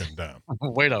prediction, Dom?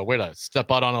 Way to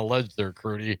step out on a ledge there,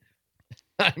 Crute.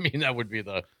 I mean, that would be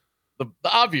the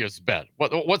obvious bet.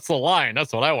 What's the line?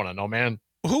 That's what I want to know, man.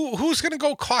 Who's going to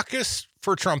go caucus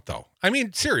for Trump, though? I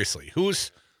mean, seriously,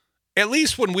 at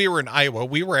least when we were in Iowa,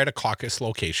 we were at a caucus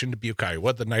location, Dubuque,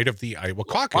 Iowa, the night of the Iowa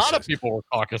caucus. A lot of people were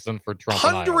caucusing for Trump.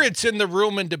 Hundreds in the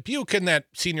room in Dubuque in that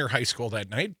senior high school that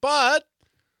night, but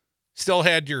still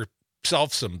had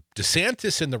yourself some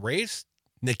DeSantis in the race.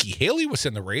 Nikki Haley was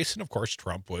in the race, and of course,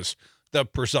 Trump was the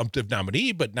presumptive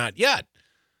nominee, but not yet.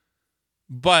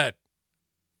 But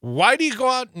why do you go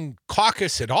out and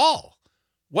caucus at all?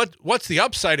 What's the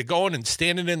upside of going and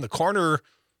standing in the corner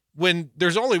when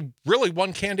there's only really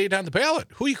one candidate on the ballot?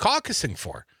 Who are you caucusing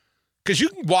for? Because you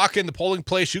can walk in the polling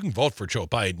place, you can vote for Joe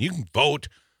Biden, you can vote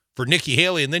for Nikki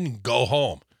Haley, and then you can go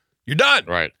home. You're done.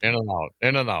 Right. In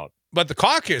and out. But the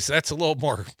caucus, that's a little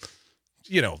more,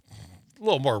 a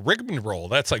little more rigmarole.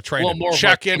 That's like trying to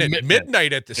check in at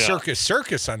midnight at the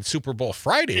Circus on Super Bowl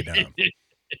Friday now.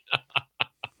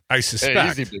 I suspect. Hey,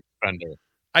 easy, big spender.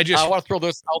 I want to throw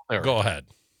this out there. Go ahead.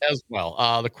 As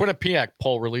well. The Quinnipiac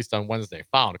poll released on Wednesday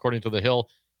found, according to The Hill,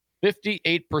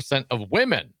 58% of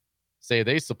women say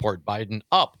they support Biden,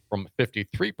 up from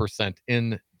 53%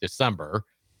 in December.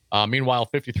 Meanwhile,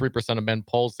 53% of men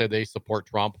polled say they support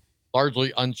Trump,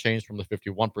 largely unchanged from the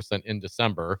 51% in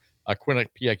December.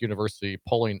 Quinnipiac University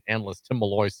polling analyst Tim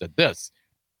Malloy said this: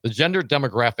 the gender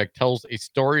demographic tells a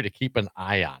story to keep an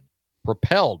eye on.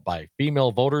 Propelled by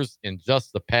female voters in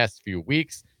just the past few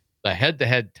weeks, the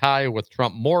head-to-head tie with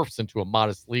Trump morphs into a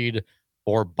modest lead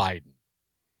for Biden.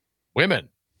 Women,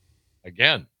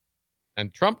 again.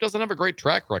 And Trump doesn't have a great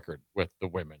track record with the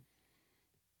women.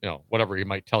 Whatever he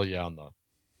might tell you on the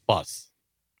bus.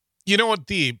 You know what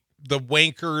the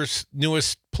Wanker's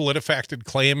newest PolitiFacted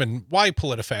claim, and why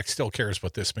PolitiFact still cares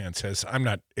what this man says, I'm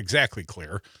not exactly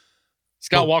clear.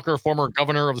 Scott Walker, former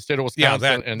governor of the state of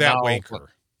Wisconsin, and that Wanker.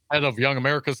 Head of Young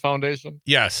America's Foundation?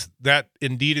 Yes, that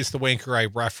indeed is the Wanker I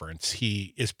reference.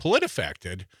 He is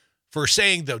PolitiFacted for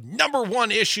saying the number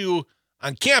one issue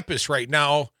on campus right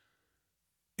now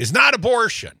is not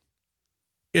abortion.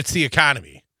 It's the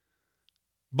economy.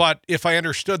 But if I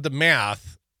understood the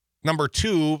math, number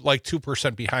two, like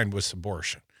 2% behind, was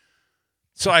abortion.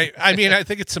 So I mean, I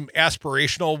think it's some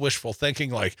aspirational, wishful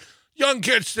thinking, like young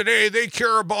kids today, they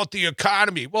care about the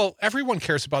economy. Well, everyone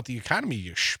cares about the economy,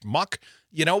 you schmuck.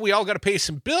 We all got to pay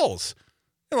some bills.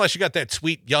 Unless you got that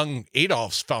sweet Young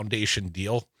Adolph's Foundation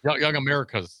deal. Young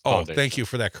America's Foundation. Oh, thank you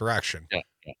for that correction.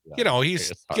 Yeah.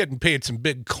 He's getting paid some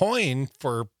big coin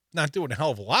for not doing a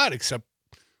hell of a lot except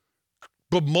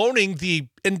bemoaning the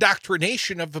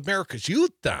indoctrination of America's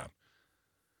youth, Dom.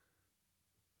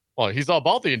 Well, he's all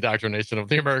about the indoctrination of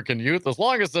the American youth, as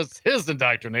long as it's his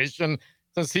indoctrination,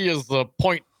 since he is the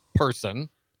point person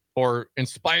for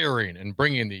inspiring and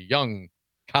bringing the young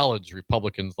college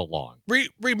Republicans along.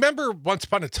 Remember once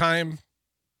upon a time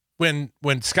when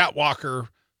Scott Walker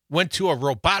went to a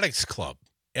robotics club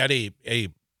at a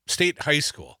state high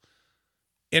school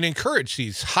and encouraged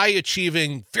these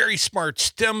high-achieving, very smart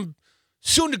STEM,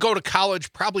 soon to go to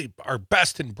college, probably our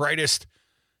best and brightest,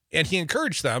 and he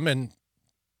encouraged them, and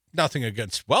nothing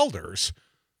against welders,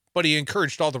 but he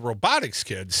encouraged all the robotics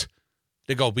kids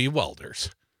to go be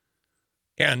welders.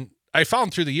 And I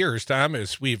found through the years, Tom,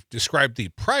 as we've described the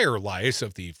prior lies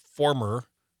of the former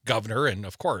governor and,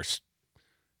 of course,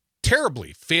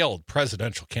 terribly failed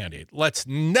presidential candidate. Let's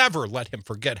never let him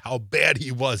forget how bad he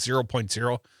was,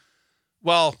 0.0.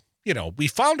 Well, we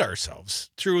found ourselves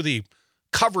through the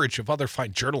coverage of other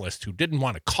fine journalists who didn't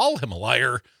want to call him a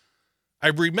liar.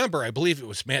 I believe it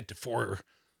was Matt DeFore,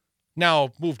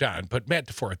 now moved on, but Matt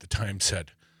DeFore at the time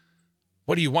said,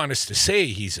 "What do you want us to say?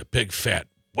 He's a big fat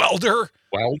welder?"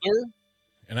 Welder?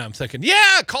 And I'm thinking,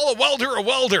 yeah, call a welder a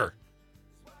welder.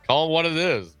 Call it what it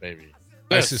is, baby.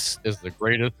 This is the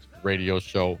greatest radio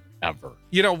show ever.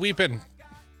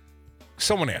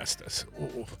 Someone asked us,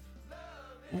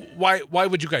 why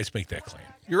would you guys make that claim?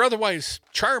 You're otherwise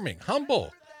charming,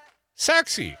 humble,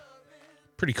 sexy,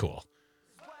 pretty cool.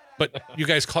 But you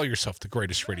guys call yourself the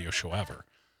greatest radio show ever.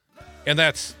 And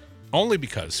that's only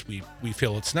because we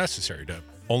feel it's necessary to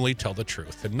only tell the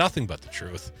truth and nothing but the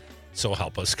truth. So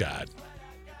help us God.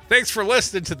 Thanks for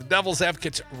listening to the Devil's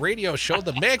Advocates radio show,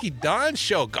 the Maggie Dawn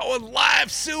Show, going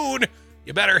live soon.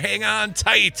 You better hang on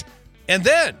tight. And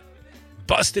then,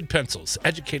 Busted Pencils,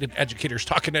 Educated Educators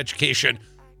Talking Education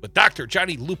with Dr.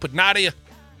 Johnny Lupinati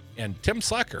and Tim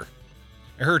Slacker.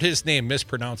 I heard his name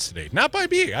mispronounced today. Not by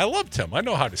me. I love Tim. I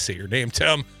know how to say your name,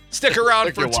 Tim. Stick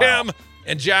around for Tim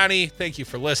and Johnny. Thank you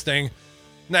for listening.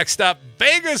 Next up,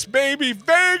 Vegas, baby,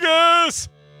 Vegas.